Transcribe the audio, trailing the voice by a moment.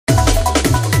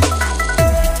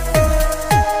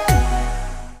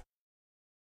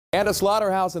And a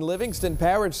slaughterhouse in Livingston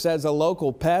Parish says a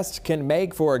local pest can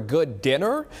make for a good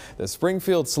dinner. The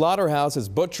Springfield Slaughterhouse is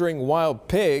butchering wild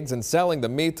pigs and selling the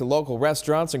meat to local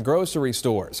restaurants and grocery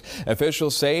stores.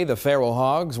 Officials say the feral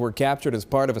hogs were captured as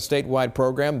part of a statewide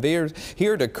program. They're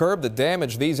here to curb the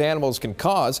damage these animals can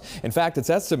cause. In fact, it's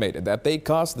estimated that they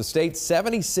cost the state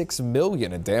 $76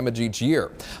 million in damage each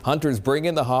year. Hunters bring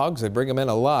in the hogs. They bring them in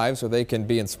alive so they can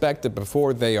be inspected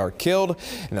before they are killed.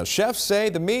 And the chefs say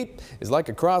the meat is like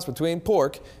a cross between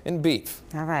pork and beef.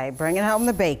 All right, bringing home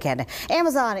the bacon.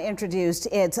 Amazon introduced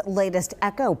its latest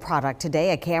Echo product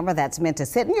today, a camera that's meant to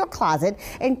sit in your closet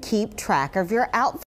and keep track of your outfit.